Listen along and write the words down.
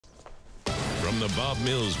From the Bob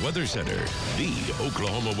Mills Weather Center, the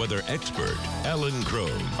Oklahoma weather expert, Alan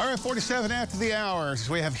Crone. All right, 47 after the hours.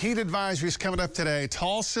 We have heat advisories coming up today.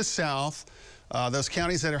 Tulsa South, those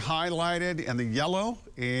counties that are highlighted in the yellow,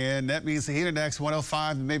 and that means the heat index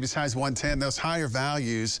 105 and maybe as high as 110. Those higher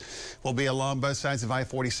values will be along both sides of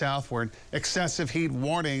I-40 southward. Excessive heat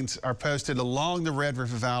warnings are posted along the Red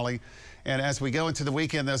River Valley. And as we go into the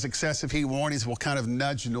weekend, those excessive heat warnings will kind of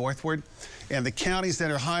nudge northward. And the counties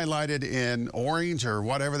that are highlighted in orange or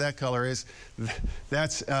whatever that color is,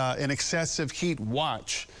 that's an excessive heat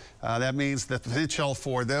watch. That means the potential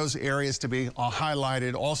for those areas to be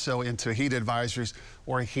highlighted also into heat advisories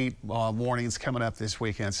or heat warnings coming up this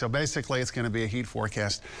weekend. So basically, it's going to be a heat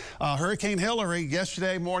forecast. Hurricane Hillary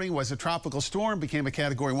yesterday morning was a tropical storm, became a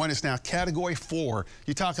Category 1. It's now Category 4.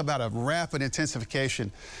 You talk about a rapid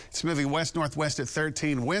intensification. It's moving west-northwest at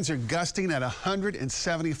 13. Winds are gusting at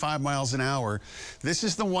 175 miles an hour. This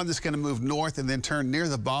is the one that's going to move north and then turn near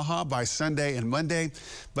the Baja by Sunday and Monday,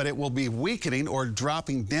 but it will be weakening or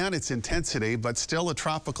dropping down its intensity, but still a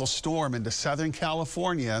tropical storm into Southern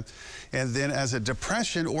California, and then as a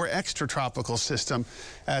depression or extratropical system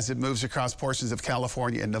as it moves across portions of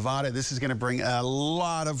California and Nevada. This is going to bring a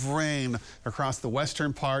lot of rain across the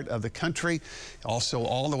western part of the country, also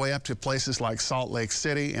all the way up to places like Salt Lake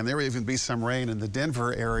City, and there will even be some rain in the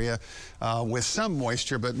Denver area with some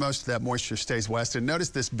moisture, but most of that moisture stays west. And notice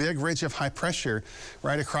this big ridge of high pressure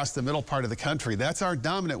right across the middle part of the country. That's our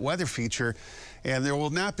dominant weather feature. And there will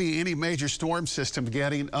not be any major storm system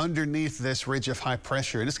getting underneath this ridge of high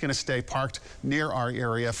pressure. And it's going to stay parked near our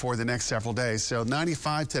area for the next several days. So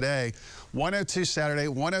 95 today, 102 Saturday,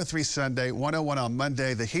 103 Sunday, 101 on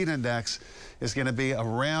Monday. The heat index is going to be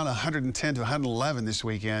around 110 to 111 this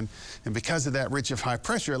weekend. And because of that ridge of high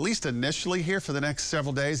pressure, at least initially here for the next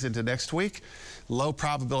several days into next week, low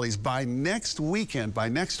probabilities. By next weekend,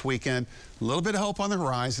 a little bit of hope on the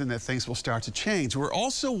horizon that things will start to change. We're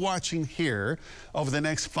also watching here over the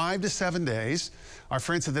next 5 to 7 days, our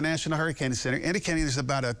friends at the National Hurricane Center indicating there's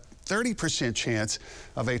about a 30% chance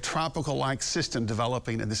of a tropical-like system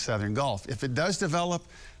developing in the southern Gulf. If it does develop,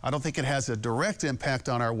 I don't think it has a direct impact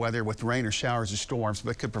on our weather with rain or showers or storms,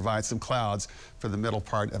 but could provide some clouds for the middle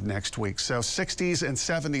part of next week. So 60s and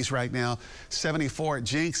 70s right now, 74 at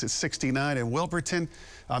Jinx, it's 69 in Wilburton.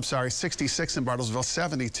 I'm sorry, 66 in Bartlesville,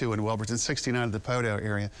 72 in Wilburton, 69 in the Poto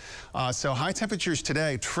area. So high temperatures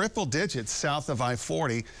today, triple digits south of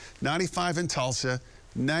I-40, 95 in Tulsa,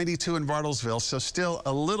 92 in Bartlesville, so still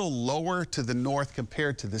a little lower to the north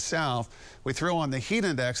compared to the south. We throw on the heat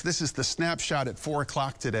index. This is the snapshot at 4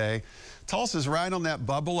 o'clock today. Tulsa's right on that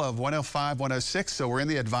bubble of 105, 106, so we're in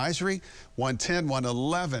the advisory, 110,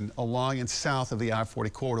 111 along and south of the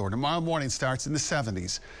I-40 corridor. Tomorrow morning starts in the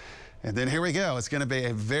 70s. And then here we go. It's going to be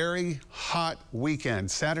a very hot weekend.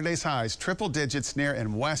 Saturday's highs, triple digits near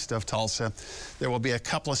and west of Tulsa. There will be a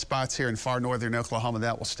couple of spots here in far northern Oklahoma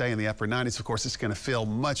that will stay in the upper 90s. Of course, it's going to feel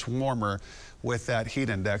much warmer with that heat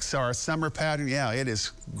index. So our summer pattern, yeah, it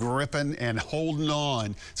is gripping and holding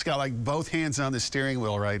on. It's got like both hands on the steering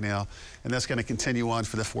wheel right now, and that's going to continue on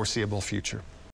for the foreseeable future.